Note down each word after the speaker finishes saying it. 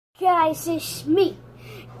guys, it's me,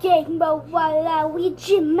 Game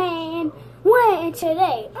Luigi Man. And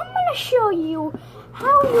today I'm gonna show you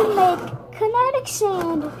how you make kinetic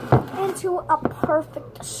sand into a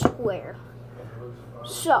perfect square.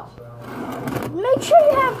 So, make sure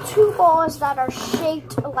you have two balls that are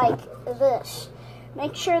shaped like this.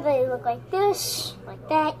 Make sure they look like this, like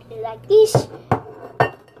that, like this,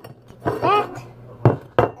 like that,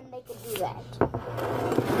 and they can do that.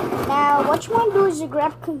 Now, what you want to do is you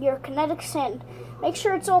grab your kinetic sand. Make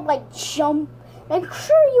sure it's all like jump. Make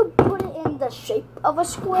sure you put it in the shape of a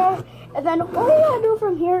square, and then all you gotta do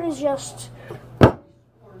from here is just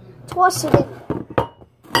toss it in.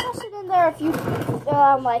 Toss it in there if you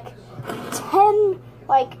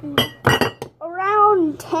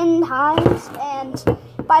around 10 times, and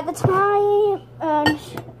by the time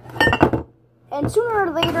and sooner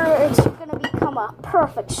or later it's gonna become a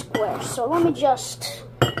perfect square. So let me just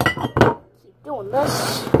keep doing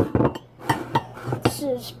this. This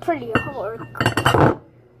is pretty hardcore.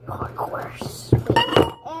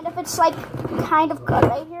 And if it's like kind of cut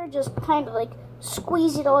right here, just kind of like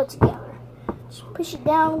squeeze it all together. Just push it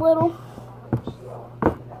down a little.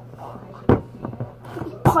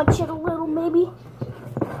 Punch it a little, maybe.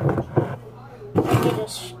 And you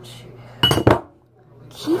just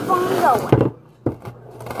keep on going.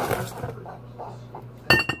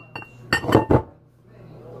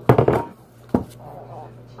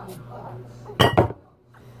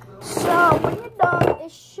 So when you're done,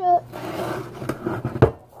 it should.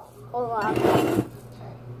 Hold on.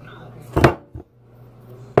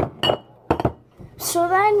 So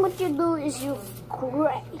then, what you do is you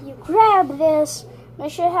grab this.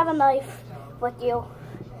 Make sure you have a knife with you.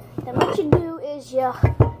 Then what you do is you.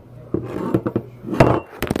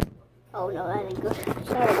 Oh no, that ain't good.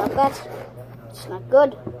 Sorry about that. It's not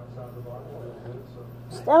good.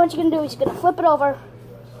 So then what you're gonna do is you're gonna flip it over.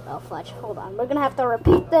 Oh fudge, hold on. We're gonna have to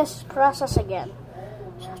repeat this process again.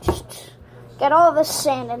 So just get all this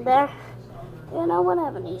sand in there. You know what? I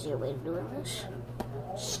have an easier way of doing this.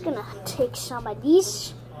 Just gonna take some of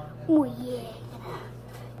these. Oh yeah.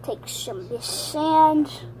 Take some of this sand.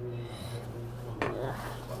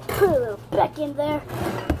 Put a little back in there.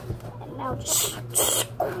 And now just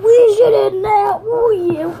squeeze it in there. Oh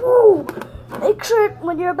yeah. Woo. Make sure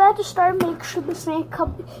when you're about to start, make sure the sand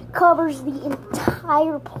covers the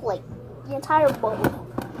entire plate, the entire bowl.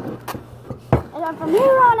 And then from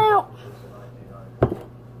here on out,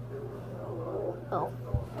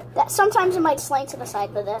 that sometimes it might slant to the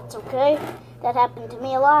side, but that's okay. That happened to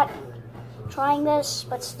me a lot trying this,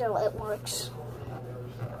 but still it works.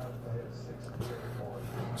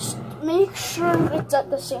 Just make sure that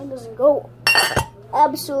the sand doesn't go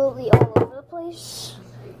absolutely all over the place,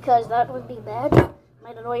 because that would be bad.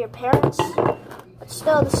 Might annoy your parents. But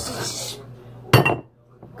still, this is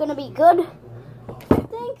gonna be good, I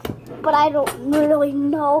think. But I don't really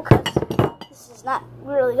know, because this is not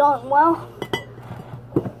really going well.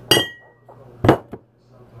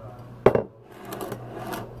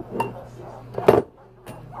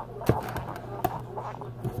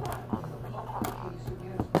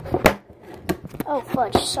 Oh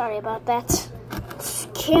fudge, sorry about that. This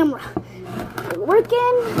camera isn't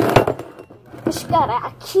working. Just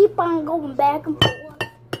gotta keep on going back and forth.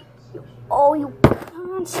 You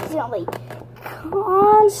constantly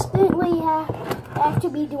have to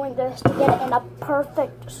be doing this to get it in a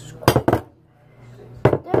perfect square.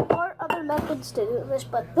 There are other methods to do this,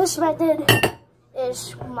 but this method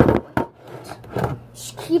is my way.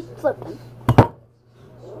 Just keep flipping.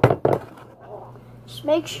 Just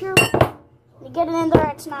make sure you get it in there,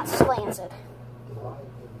 it's not slanted.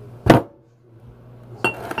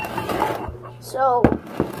 So,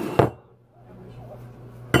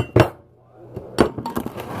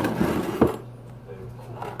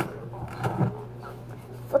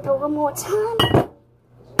 flip it one more time.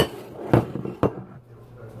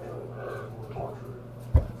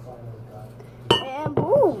 And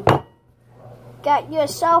boom. Got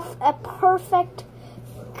yourself a perfect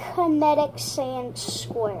kinetic sand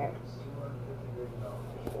square.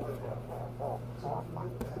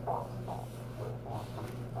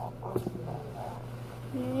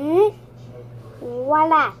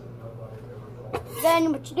 Voila.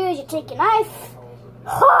 Then what you do is you take your knife,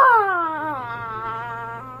 cut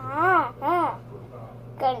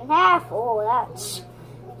it in half. Oh, that's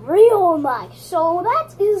real nice. So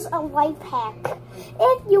that is a life hack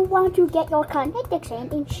if you want to get your kinetic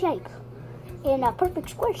sand in shape, in a perfect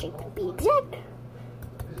square shape to be exact.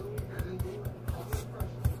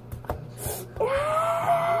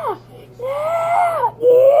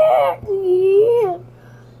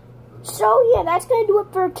 So yeah, that's gonna do it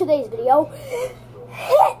for today's video.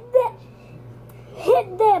 Hit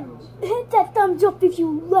hit that thumbs up if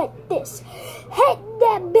you like this. Hit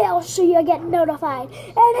that bell so you get notified.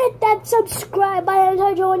 And hit that subscribe button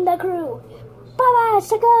to join the crew. Bye-bye,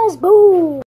 suckers. Boom.